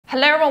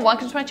Hello everyone,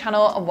 welcome to my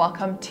channel and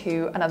welcome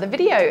to another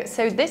video.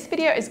 So this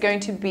video is going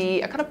to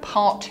be a kind of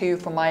part 2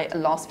 from my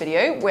last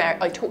video where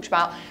I talked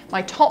about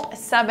my top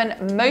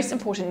 7 most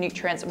important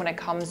nutrients when it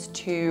comes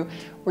to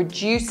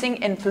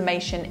reducing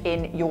inflammation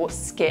in your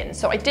skin.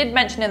 So I did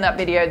mention in that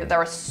video that there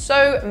are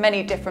so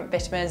many different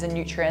vitamins and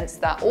nutrients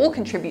that all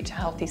contribute to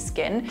healthy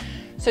skin.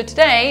 So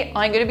today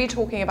I'm going to be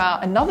talking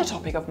about another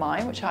topic of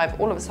mine, which I've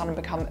all of a sudden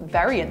become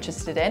very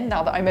interested in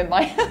now that I'm in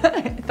my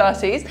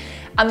 30s,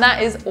 and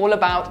that is all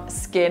about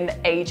skin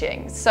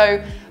aging.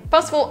 So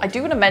first of all, I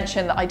do want to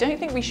mention that I don't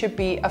think we should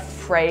be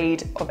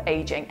afraid of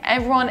aging.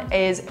 Everyone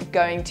is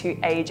going to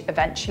age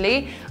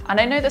eventually, and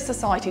I know that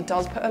society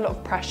does put a lot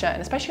of pressure,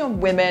 and especially on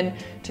women,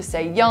 to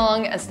stay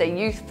young and stay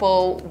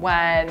youthful,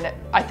 when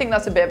I think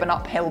that's a bit of an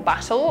uphill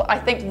battle. I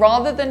think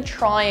rather than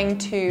trying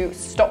to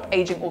stop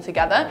aging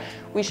altogether,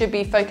 we should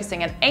be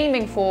focusing and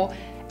aiming for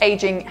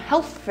aging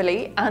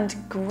healthfully and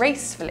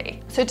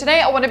gracefully. So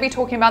today I want to be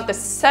talking about the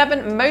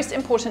 7 most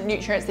important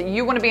nutrients that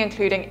you want to be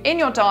including in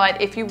your diet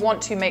if you want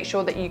to make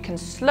sure that you can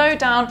slow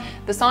down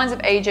the signs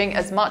of aging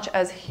as much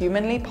as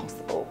humanly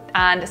possible.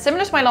 And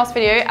similar to my last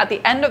video, at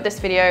the end of this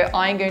video,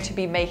 I'm going to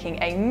be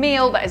making a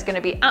meal that is going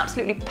to be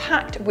absolutely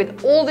packed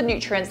with all the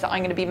nutrients that I'm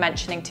going to be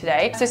mentioning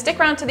today. So stick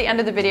around to the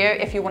end of the video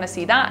if you want to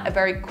see that. A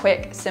very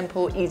quick,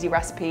 simple, easy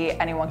recipe.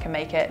 Anyone can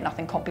make it,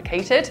 nothing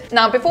complicated.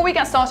 Now, before we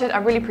get started, I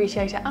really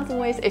appreciate it, as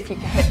always, if you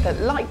can hit the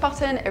like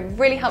button. It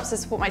really helps to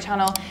support my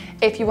channel.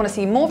 If you want to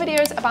see more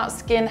videos about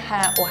skin,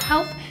 hair, or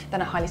health,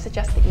 then I highly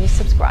suggest that you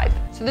subscribe.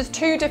 So there's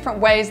 2 different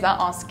ways that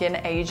our skin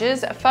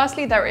ages.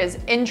 Firstly, there is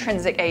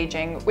intrinsic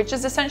aging, which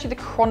is essentially the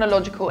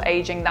chronological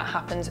aging that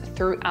happens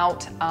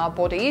throughout our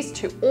bodies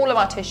to all of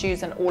our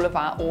tissues and all of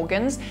our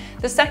organs.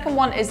 The second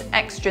one is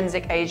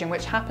extrinsic aging,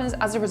 which happens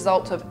as a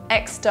result of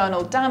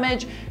external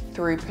damage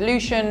through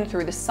pollution,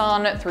 through the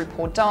sun, through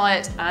poor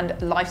diet and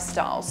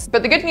lifestyles.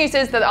 But the good news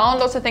is that there are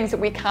lots of things that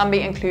we can be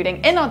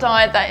including in our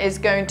diet that is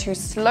going to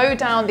slow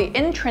down the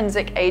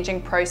intrinsic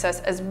aging process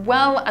as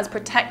well as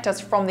protect us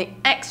from the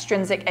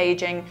extrinsic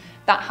aging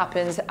that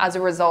happens as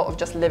a result of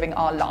just living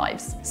our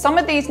lives. Some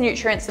of these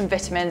nutrients and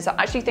vitamins are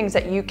actually things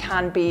that you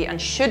can be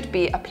and should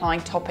be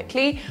applying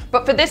topically,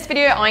 but for this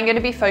video I'm going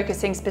to be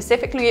focusing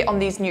specifically on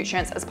these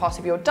nutrients as part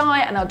of your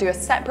diet, and I'll do a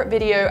separate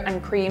video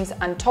and creams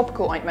and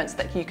topical ointments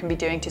that you can be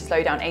doing to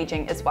slow down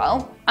aging as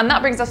well. And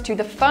that brings us to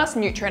the first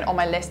nutrient on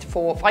my list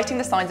for fighting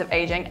the signs of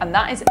aging, and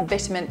that is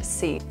vitamin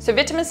C. So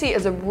vitamin C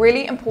is a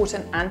really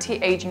important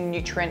anti-aging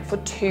nutrient for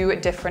 2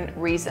 different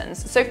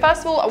reasons. So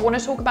first of all, I want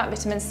to talk about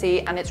vitamin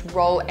C and its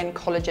role in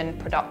collagen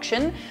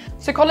production.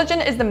 So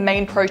collagen is the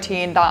main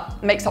protein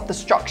that makes up the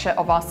structure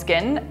of our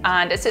skin,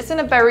 and it sits in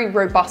a very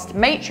robust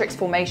matrix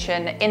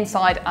formation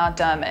inside our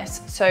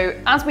dermis. So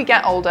as we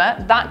get older,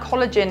 that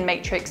collagen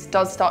matrix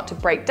does start to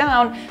break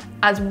down,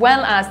 as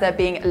well as there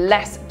being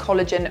less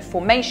collagen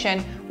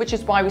formation, which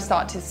is why we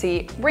start to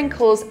see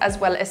wrinkles as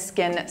well as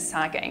skin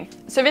sagging.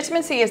 So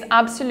vitamin C is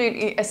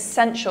absolutely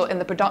essential in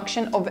the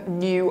production of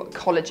new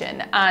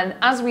collagen. And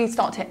as we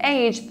start to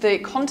age, the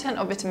content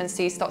of vitamin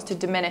C starts to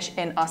diminish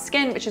in our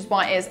skin, which is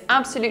why it is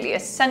absolutely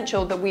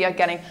essential that we are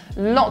getting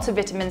lots of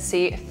vitamin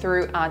C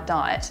through our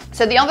diet.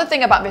 So the other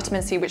thing about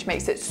vitamin C, which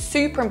makes it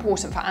super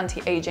important for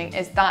anti-aging,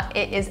 is that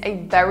it is a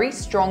very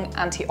strong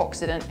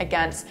antioxidant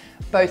against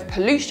both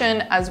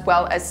pollution as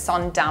well as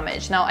sun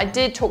damage. Now, I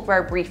did talk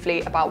very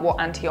briefly about what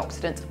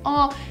antioxidants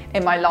are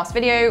in my last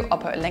video. I'll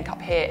put a link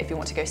up here if you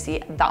want to go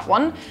see that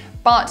one.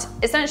 But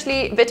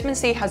essentially, vitamin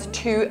C has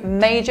 2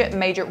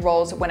 major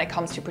roles when it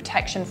comes to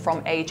protection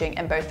from aging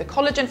in both the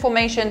collagen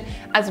formation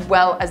as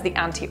well as the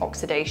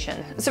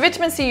antioxidation. So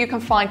vitamin C you can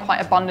find quite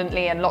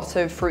abundantly in lots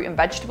of fruit and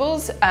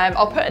vegetables.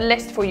 I'll put a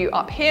list for you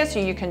up here so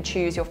you can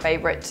choose your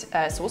favorite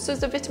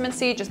sources of vitamin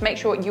C. Just make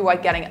sure you are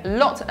getting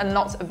lots and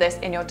lots of this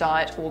in your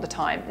diet all the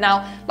time.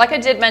 Now, like I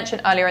did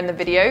mention earlier in the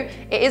video,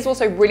 it is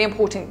also really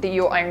important that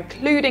you are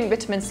including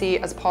vitamin C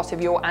as part of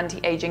your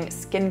anti-aging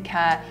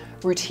skincare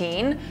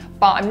routine,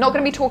 but I'm not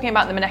going to be talking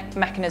about the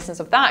mechanisms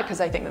of that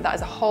because I think that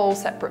is a whole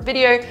separate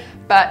video.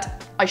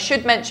 But I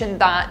should mention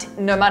that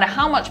no matter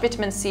how much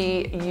vitamin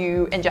C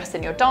you ingest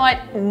in your diet,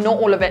 not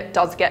all of it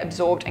does get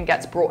absorbed and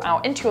gets brought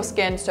out into your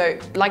skin. So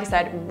like I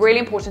said, really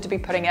important to be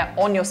putting it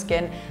on your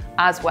skin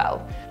as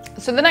well.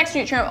 So the next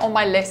nutrient on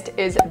my list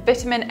is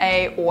vitamin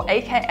A, or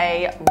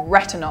AKA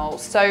retinol.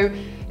 So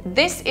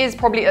this is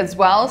probably as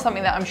well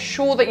something that I'm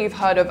sure that you've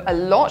heard of a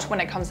lot when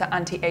it comes to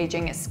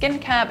anti-aging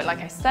skincare, but like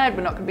I said,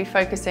 we're not going to be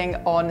focusing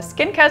on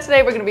skincare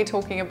today. We're going to be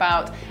talking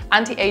about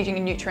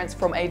anti-aging nutrients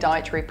from a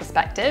dietary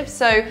perspective.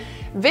 So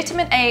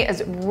vitamin A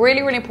is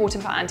really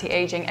important for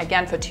anti-aging,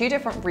 again for 2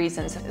 different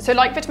reasons. So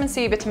like vitamin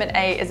C, vitamin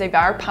A is a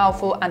very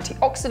powerful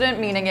antioxidant,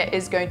 meaning it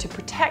is going to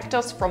protect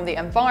us from the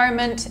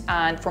environment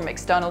and from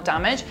external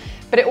damage,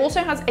 but it also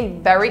has a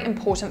very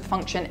important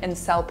function in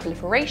cell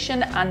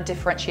proliferation and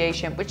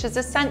differentiation, which is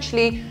essentially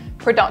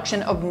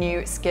production of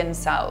new skin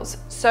cells.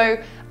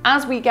 So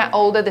As we get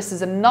older, this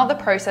is another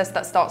process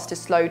that starts to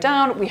slow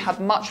down. We have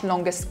much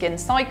longer skin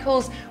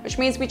cycles, which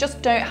means we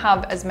just don't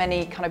have as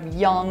many kind of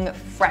young,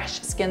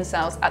 fresh skin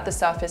cells at the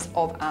surface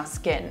of our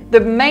skin. The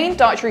main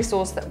dietary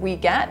source that we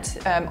get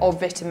of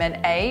vitamin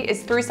A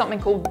is through something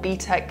called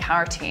beta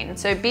carotene.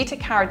 So beta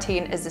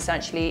carotene is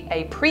essentially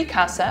a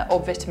precursor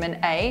of vitamin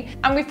A,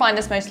 and we find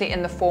this mostly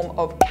in the form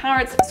of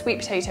carrots, sweet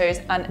potatoes,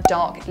 and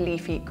dark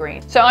leafy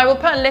greens. So I will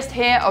put a list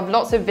here of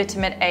lots of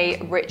vitamin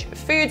A rich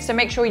foods, so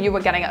make sure you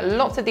are getting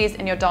lots of these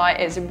in your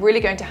diet. Is really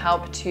going to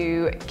help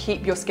to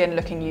keep your skin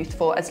looking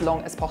youthful as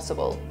long as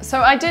possible. So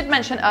I did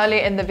mention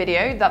earlier in the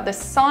video that the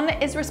sun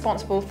is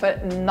responsible for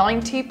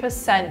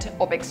 90%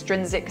 of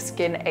extrinsic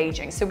skin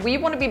aging. So we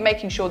want to be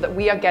making sure that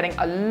we are getting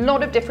a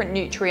lot of different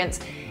nutrients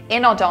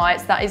in our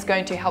diets that is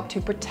going to help to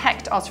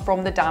protect us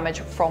from the damage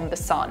from the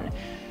sun.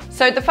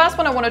 So the first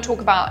one I want to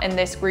talk about in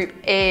this group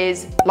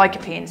is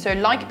lycopene. So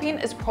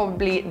lycopene is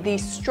probably the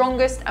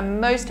strongest and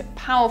most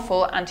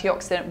powerful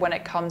antioxidant when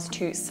it comes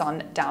to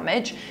sun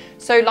damage.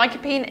 So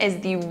lycopene is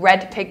the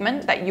red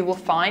pigment that you will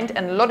find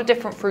in a lot of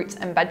different fruits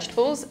and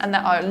vegetables, and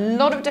there are a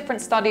lot of different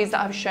studies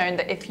that have shown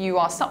that if you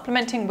are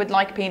supplementing with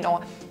lycopene,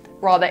 or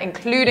rather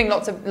including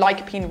lots of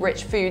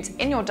lycopene-rich foods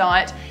in your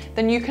diet,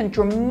 then you can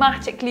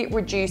dramatically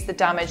reduce the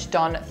damage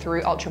done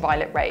through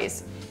ultraviolet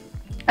rays.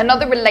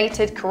 Another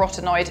related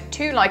carotenoid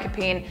to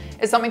lycopene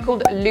is something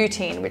called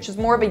lutein, which is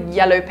more of a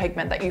yellow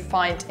pigment that you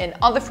find in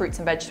other fruits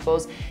and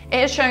vegetables. It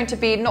is shown to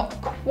be not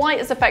quite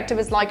as effective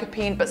as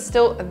lycopene, but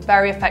still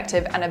very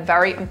effective and a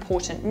very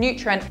important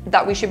nutrient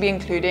that we should be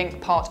including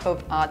part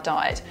of our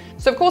diet.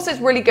 So of course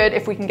it's really good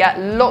if we can get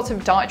lots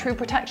of dietary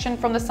protection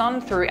from the sun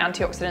through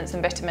antioxidants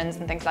and vitamins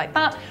and things like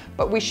that,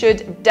 but we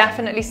should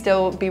definitely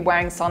still be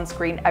wearing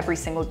sunscreen every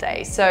single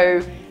day.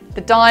 So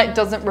the diet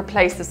doesn't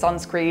replace the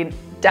sunscreen.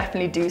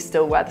 Definitely do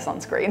still wear the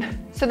sunscreen.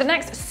 So the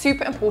next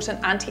super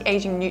important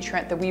anti-aging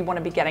nutrient that we want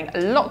to be getting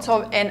lots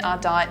of in our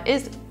diet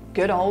is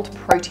good old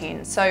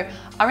protein. So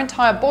our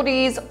entire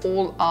bodies,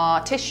 all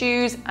our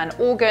tissues and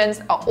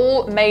organs are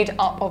all made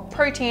up of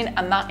protein,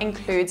 and that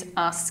includes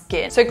our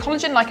skin. So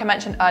collagen, like I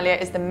mentioned earlier,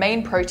 is the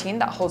main protein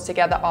that holds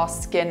together our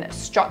skin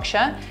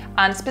structure,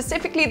 and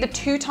specifically the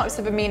two types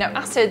of amino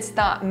acids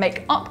that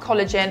make up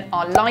collagen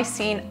are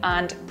lysine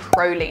and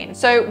proline.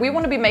 So we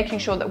want to be making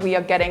sure that we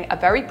are getting a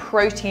very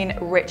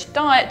protein-rich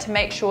diet to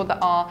make sure that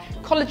our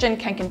collagen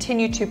can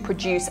continue to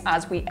produce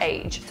as we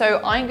age.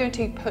 So I'm going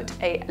to put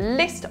a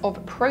list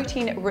of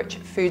protein-rich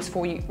foods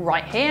for you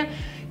right here.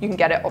 You can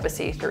get it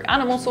obviously through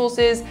animal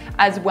sources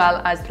as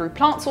well as through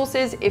plant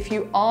sources. If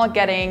you are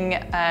getting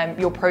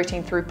your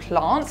protein through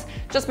plants,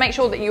 just make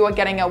sure that you are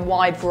getting a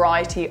wide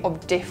variety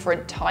of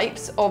different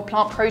types of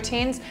plant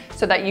proteins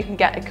so that you can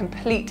get a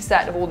complete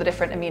set of all the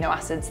different amino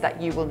acids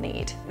that you will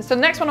need. So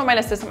the next one on my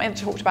list is something I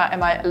talked about in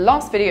my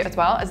last video as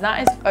well, as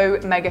that is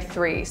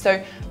omega-3.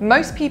 So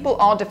most people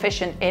are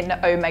deficient in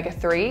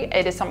omega-3.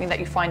 It is something that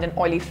you find in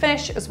oily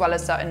fish as well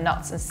as certain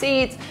nuts and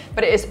seeds,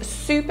 but it is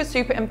super,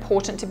 super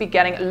important to be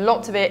getting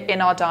lots of it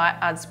in our diet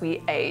as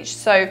we age.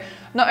 So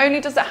not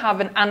only does it have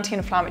an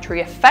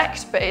anti-inflammatory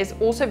effect, but it is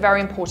also very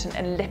important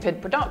in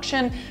lipid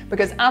production,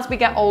 because as we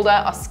get older,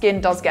 our skin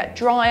does get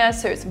drier.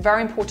 So it's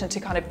very important to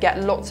kind of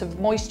get lots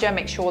of moisture,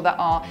 make sure that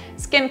our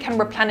skin can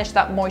replenish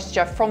that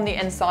moisture from the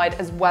inside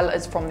as well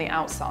as from the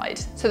outside.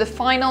 So the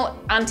final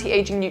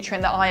anti-aging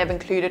nutrient that I have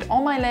included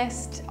on my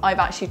list, I've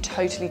actually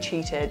totally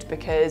cheated,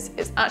 because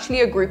it's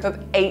actually a group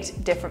of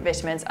 8 different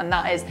vitamins, and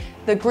that is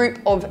the group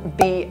of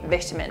B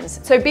vitamins.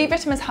 So B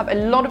vitamins have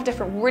a lot of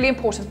different really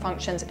important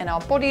functions in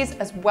our bodies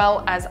as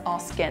well as our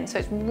skin. So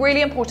it's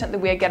really important that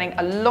we are getting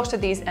a lot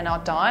of these in our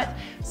diet.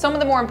 Some of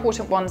the more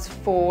important ones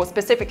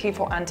specifically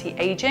for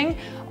anti-aging,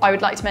 I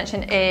would like to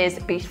mention is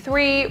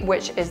B3,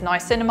 which is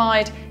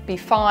niacinamide,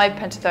 B5,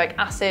 pentothenic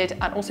acid,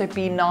 and also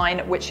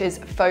B9, which is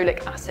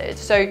folic acid.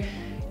 So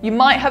you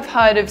might have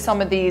heard of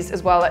some of these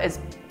as well as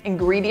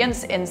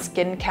ingredients in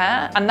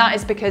skincare, and that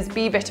is because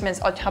B vitamins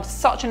have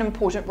such an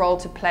important role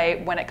to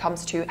play when it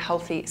comes to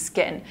healthy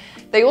skin.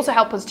 They also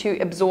help us to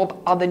absorb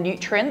other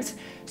nutrients.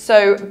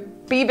 So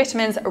B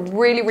vitamins are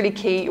really, really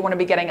key. You want to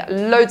be getting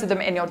loads of them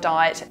in your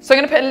diet. So I'm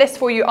going to put a list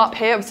for you up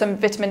here of some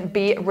vitamin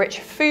B rich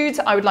foods.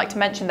 I would like to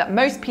mention that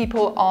most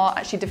people are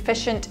actually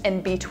deficient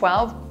in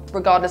B12,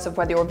 regardless of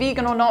whether you're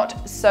vegan or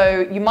not.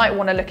 So you might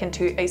want to look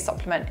into a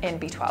supplement in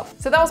B12.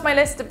 So that was my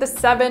list of the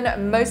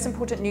 7 most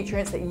important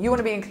nutrients that you want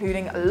to be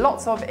including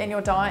lots of in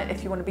your diet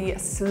if you want to be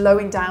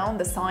slowing down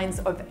the signs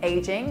of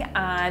aging.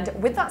 And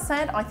with that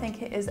said, I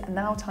think it is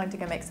now time to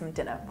go make some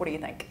dinner. What do you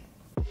think?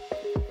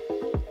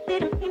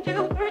 Didn't mean to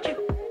hurt you.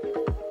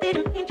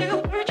 Didn't mean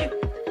to hurt you.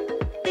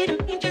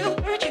 Didn't mean to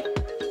hurt you.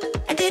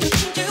 I didn't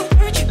mean to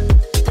hurt you.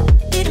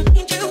 Didn't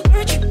mean to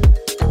hurt you.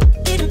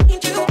 Didn't mean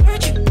to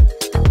hurt you.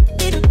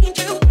 Didn't mean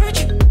to hurt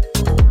you.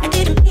 I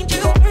didn't mean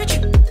to hurt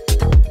you.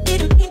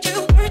 Didn't mean to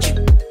hurt you.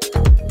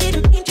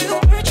 Didn't mean to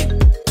hurt you.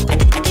 I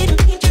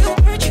didn't mean to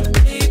hurt you.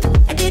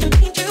 I didn't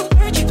mean to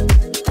hurt you.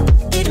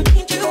 Didn't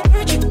mean to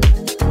hurt you.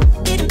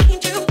 Didn't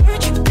mean to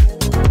hurt you.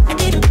 I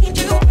didn't mean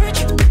to hurt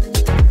you.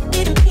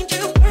 Didn't mean to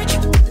hurt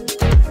you.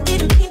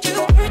 Didn't mean to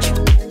hurt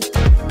you.